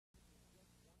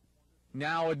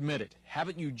Now admit it,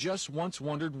 haven't you just once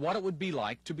wondered what it would be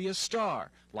like to be a star,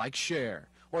 like Cher?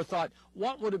 Or thought,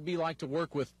 what would it be like to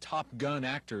work with Top Gun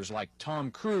actors like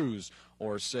Tom Cruise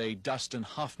or, say, Dustin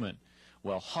Hoffman?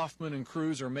 Well, Hoffman and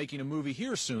Cruise are making a movie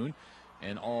here soon,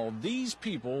 and all these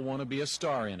people want to be a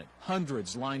star in it.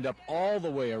 Hundreds lined up all the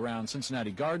way around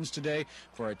Cincinnati Gardens today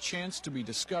for a chance to be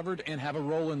discovered and have a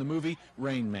role in the movie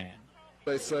Rain Man.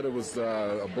 They said it was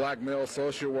a black male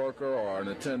social worker or an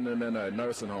attendant in a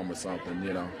nursing home or something,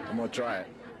 you know. I'm going to try it.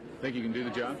 Think you can do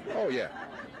the job? Oh, yeah.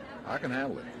 I can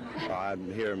handle it.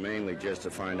 I'm here mainly just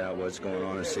to find out what's going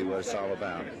on and see what it's all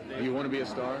about. You want to be a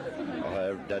star?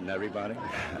 Doesn't everybody?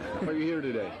 Why are you here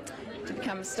today? To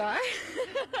become a star?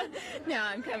 No,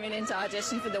 I'm coming in to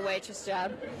audition for the waitress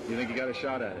job. You think you got a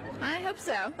shot at it? I hope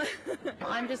so.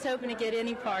 I'm just hoping to get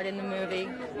any part in the movie.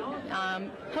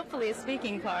 Hopefully a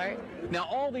speaking part. Now,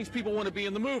 all these people want to be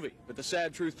in the movie, but the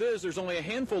sad truth is there's only a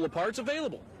handful of parts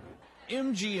available.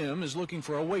 MGM is looking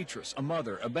for a waitress, a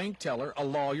mother, a bank teller, a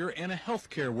lawyer, and a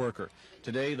healthcare worker.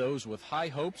 Today, those with high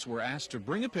hopes were asked to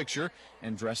bring a picture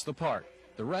and dress the part.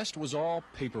 The rest was all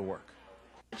paperwork.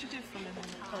 What'd you do for me?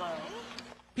 Hello.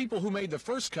 People who made the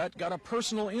first cut got a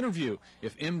personal interview.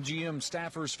 If MGM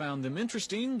staffers found them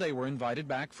interesting, they were invited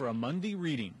back for a Monday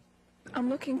reading. I'm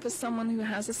looking for someone who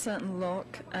has a certain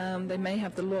look. They may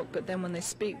have the look, but then when they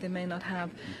speak, they may not have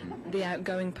the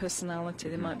outgoing personality.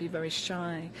 They might be very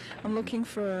shy. I'm looking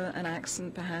for an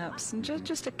accent, perhaps, and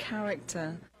just a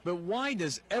character. But why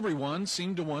does everyone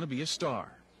seem to want to be a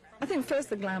star? I think first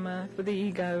the glamour, for the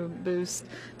ego boost,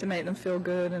 to make them feel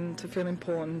good and to feel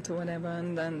important or whatever,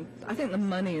 and then I think the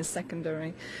money is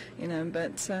secondary, you know,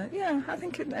 but yeah, I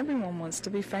think everyone wants to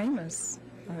be famous,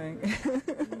 I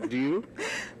think. Do you?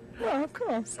 Well, of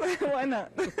course. Why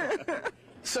not?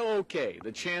 So, okay,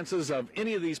 the chances of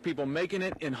any of these people making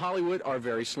it in Hollywood are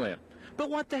very slim.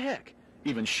 But what the heck?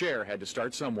 Even Cher had to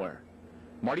start somewhere.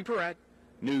 Marty Pieratt,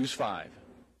 News 5.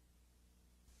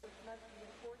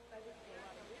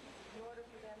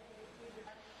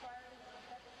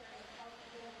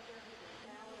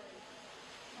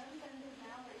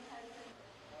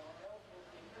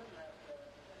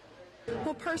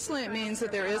 Well, personally, it means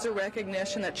that there is a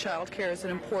recognition that childcare is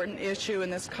an important issue in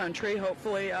this country.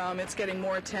 Hopefully, it's getting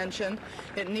more attention.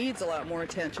 It needs a lot more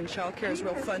attention. Childcare is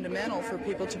real fundamental for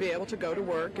people to be able to go to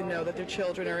work and know that their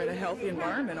children are in a healthy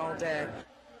environment all day.